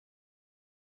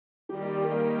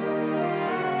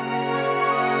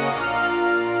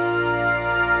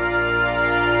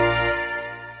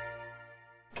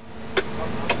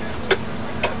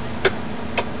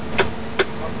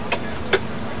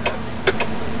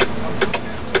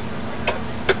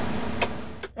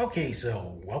Okay,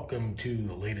 so welcome to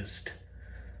the latest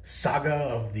saga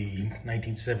of the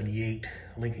 1978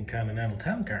 Lincoln Continental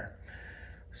town car.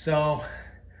 So,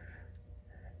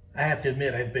 I have to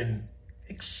admit, I've been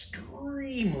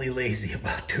extremely lazy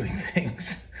about doing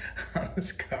things on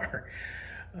this car.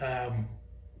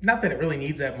 Not that it really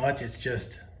needs that much, it's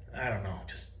just, I don't know,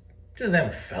 just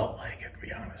haven't felt like it, to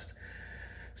be honest.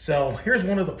 So, here's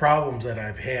one of the problems that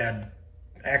I've had,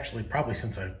 actually probably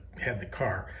since I had the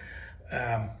car.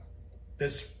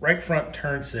 This right front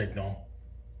turn signal,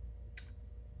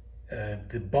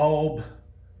 the bulb,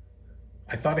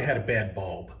 I thought I had a bad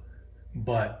bulb,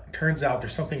 but turns out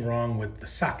there's something wrong with the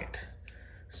socket.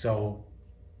 So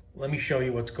let me show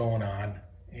you what's going on,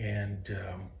 and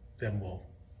then we'll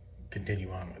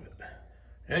continue on with it.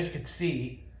 As you can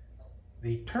see,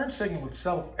 the turn signal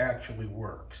itself actually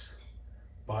works,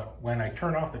 but when I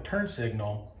turn off the turn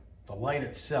signal, the light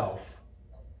itself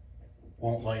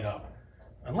won't light up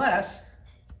unless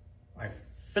I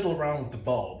fiddle around with the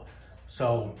bulb.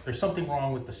 So there's something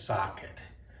wrong with the socket.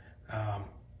 I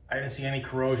didn't see any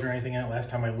corrosion or anything in it last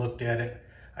time I looked at it.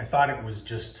 I thought it was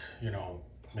just, you know,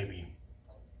 maybe,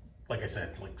 like I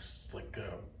said,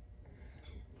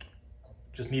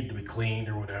 just needed to be cleaned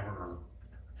or whatever, or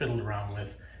fiddled around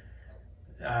with.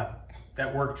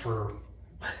 That worked for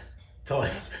till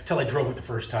I drove it the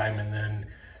first time, and then,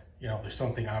 you know, there's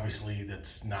something obviously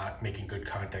that's not making good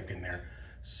contact in there.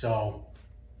 So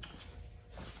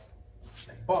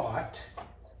I bought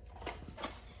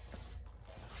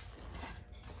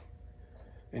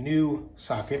a new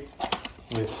socket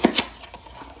with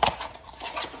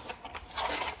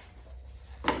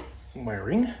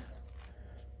wiring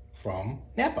from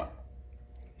Napa.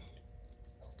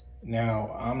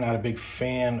 Now, I'm not a big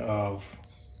fan of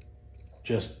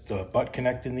just butt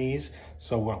connecting these,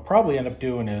 so what I'll probably end up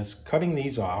doing is cutting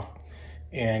these off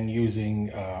and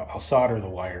using, I'll solder the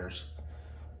wires.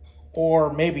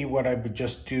 Or maybe what I would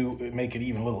just do, make it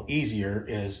even a little easier,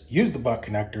 is use the butt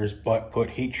connectors but put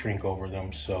heat shrink over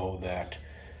them so that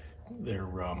they're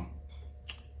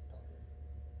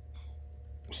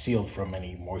sealed from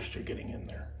any moisture getting in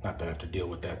there. Not that I have to deal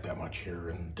with that much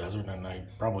here in the desert, and I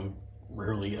probably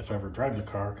rarely, if ever, drive the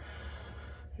car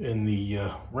in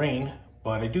the rain,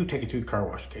 but I do take it to the car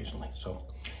wash occasionally. So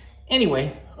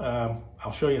anyway,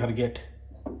 I'll show you how to get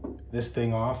this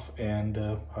thing off and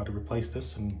how to replace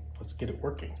this, and let's get it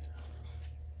working.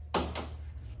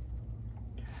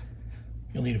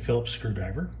 You'll need a Phillips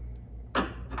screwdriver.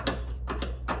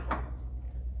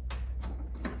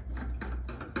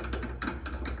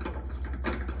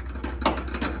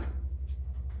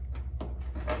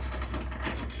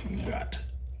 You've got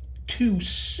two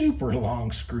super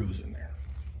long screws in there.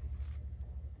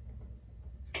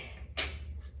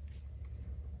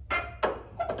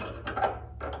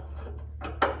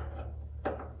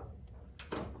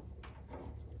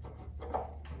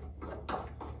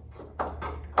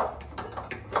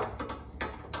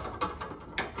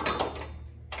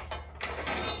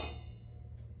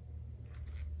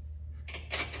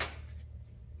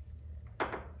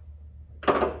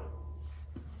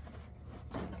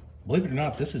 Believe it or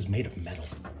not, this is made of metal.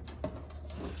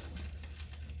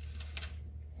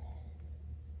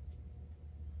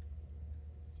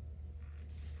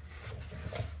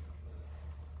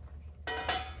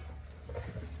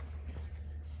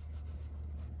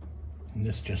 And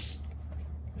this just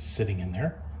is sitting in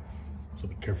there, so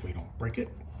be careful you don't break it.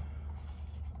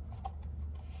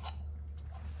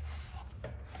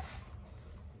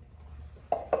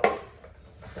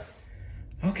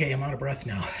 Okay, I'm out of breath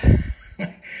now.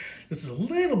 This is a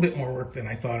little bit more work than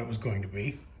I thought it was going to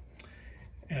be.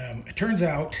 It turns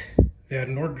out that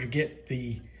in order to get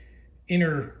the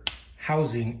inner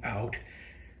housing out,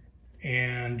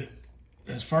 and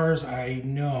as far as I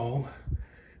know,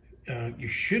 you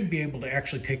should be able to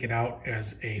actually take it out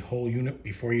as a whole unit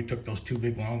before you took those two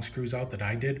big long screws out that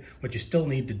I did, but you still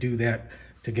need to do that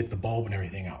to get the bulb and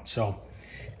everything out. So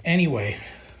anyway,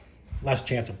 less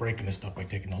chance of breaking this stuff by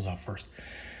taking those off first.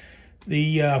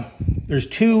 There's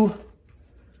two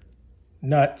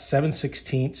nuts,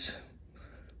 7/16,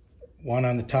 one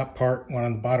on the top part, one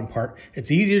on the bottom part.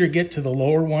 It's easier to get to the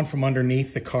lower one from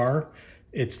underneath the car.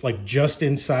 It's like just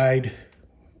inside,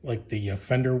 like the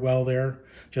fender well there,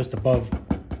 just above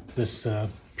this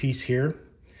piece here.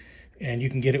 And you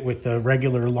can get it with a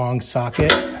regular long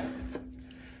socket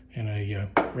and a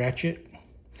ratchet.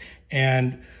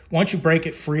 And once you break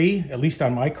it free, at least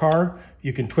on my car,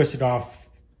 you can twist it off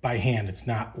by hand. It's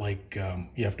not like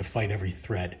you have to fight every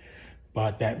thread,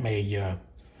 but that may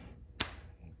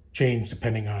change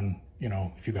depending on, you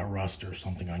know, if you got rust or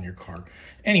something on your car.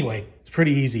 Anyway, it's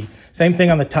pretty easy. Same thing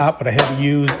on the top, but I had to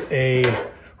use a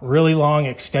really long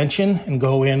extension and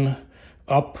go in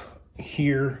up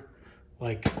here,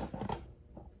 like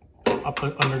up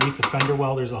underneath the fender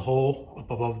well. There's a hole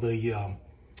up above the,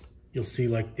 you'll see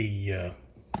like the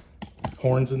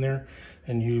horns in there,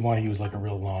 and you want to use like a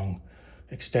real long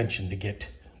extension to get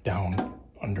down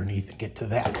underneath and get to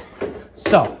that.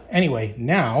 So anyway,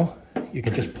 now you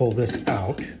can just pull this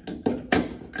out.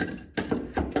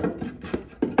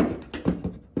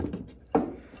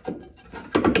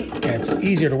 And it's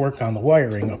easier to work on the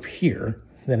wiring up here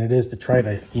than it is to try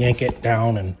to yank it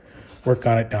down and work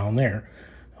on it down there.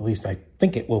 At least I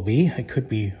think it will be. I could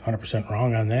be 100%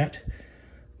 wrong on that.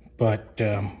 But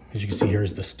as you can see,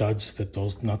 here's the studs that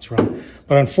those nuts run.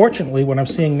 But unfortunately, what I'm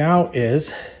seeing now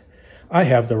is I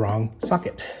have the wrong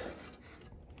socket.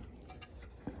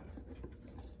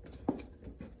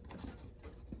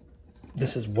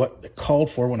 This is what it called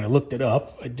for when I looked it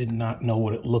up. I did not know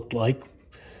what it looked like.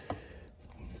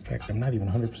 In fact, I'm not even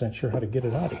 100% sure how to get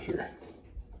it out of here.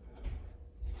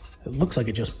 It looks like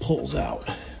it just pulls out.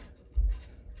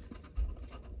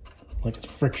 Like it's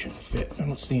friction fit. I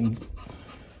don't see any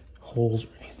holes or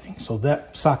anything. So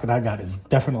that socket I got is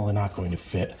definitely not going to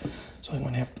fit. So I'm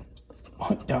going to have to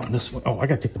hunt down this one. Oh, I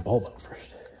got to take the bulb out first.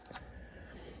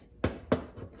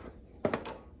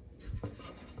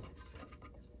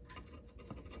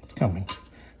 It's coming.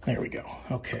 There we go.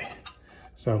 Okay.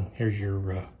 So here's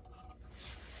your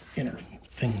inner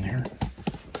thing there.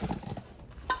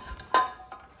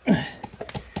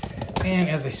 And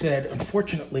as I said,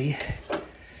 unfortunately,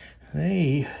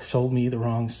 they sold me the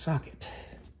wrong socket.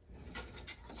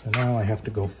 So now I have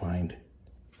to go find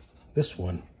this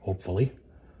one, hopefully.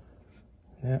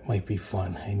 That might be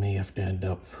fun. I may have to end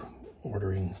up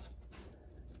ordering,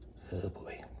 oh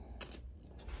boy.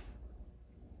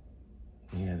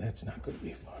 Yeah, that's not going to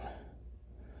be fun.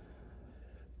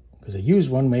 Because a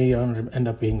used one may end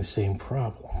up being the same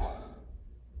problem.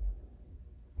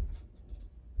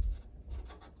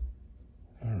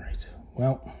 All right,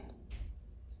 well.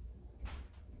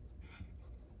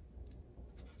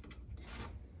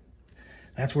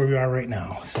 That's where we are right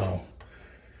now, so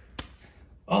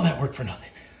all that work for nothing.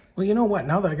 Well, you know what?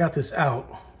 Now that I got this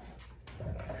out,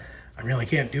 I really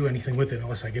can't do anything with it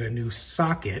unless I get a new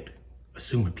socket,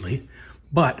 assumedly.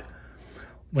 But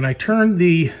when I turn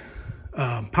the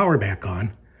power back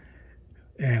on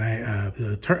and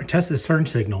I test the turn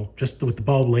signal just with the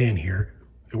bulb laying here,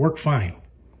 it worked fine.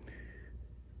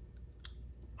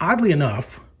 Oddly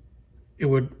enough, it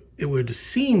would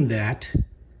seem that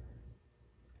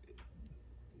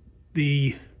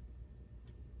the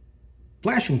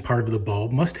flashing part of the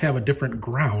bulb must have a different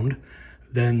ground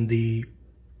than the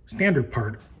standard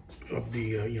part of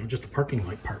the, just the parking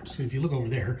light part. So if you look over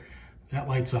there, that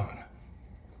light's on.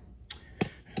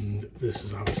 And this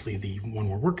is obviously the one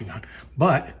we're working on.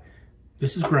 But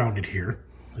this is grounded here,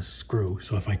 this screw.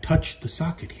 So if I touch the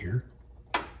socket here,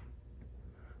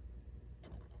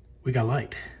 we got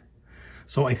light.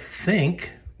 So I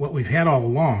think what we've had all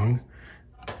along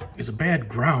is a bad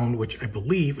ground, which I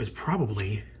believe is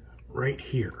probably right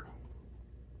here.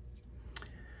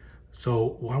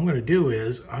 So what I'm going to do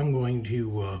is I'm going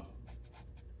to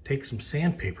take some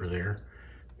sandpaper there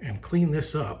and clean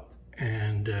this up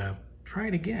and try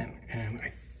it again. And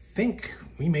I think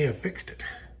we may have fixed it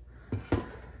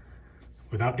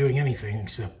without doing anything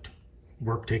except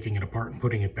work taking it apart and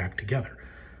putting it back together.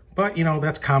 But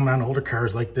that's common on older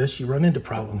cars like this. You run into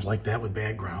problems like that with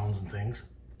bad grounds and things.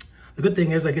 The good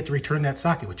thing is I get to return that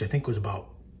socket, which I think was about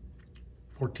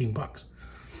 14 bucks.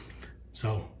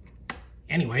 So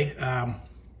anyway, let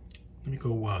me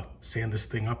go sand this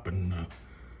thing up and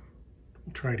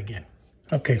try it again.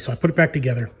 Okay, so I put it back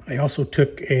together. I also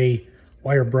took a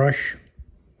wire brush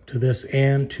to this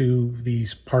and to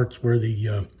these parts where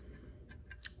the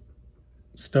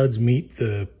studs meet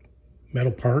the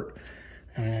metal part.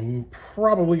 And I'm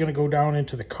probably going to go down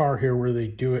into the car here where they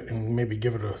do it and maybe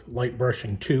give it a light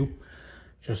brushing too,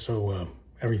 just so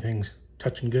everything's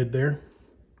touching good there.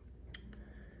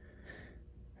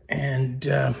 And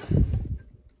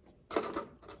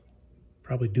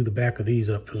probably do the back of these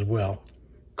up as well.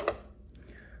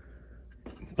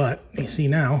 But you see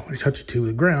now, I touch it to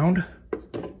the ground.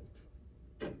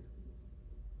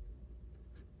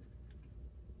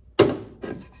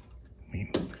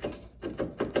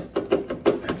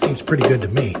 Seems pretty good to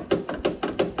me.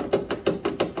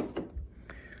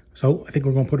 So I think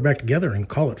we're going to put it back together and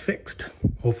call it fixed.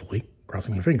 Hopefully,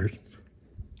 crossing my fingers.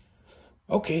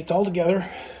 Okay, it's all together.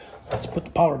 Let's put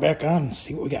the power back on and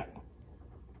see what we got.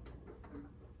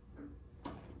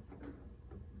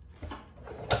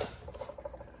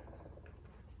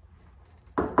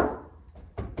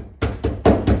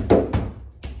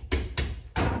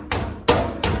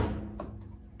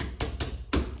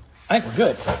 I think we're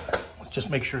good. Let's just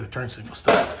make sure the turn signal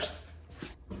still works.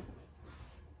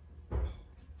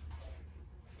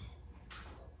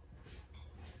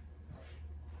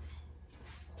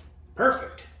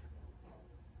 Perfect.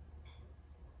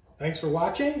 Thanks for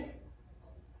watching,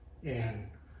 and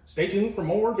stay tuned for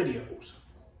more videos.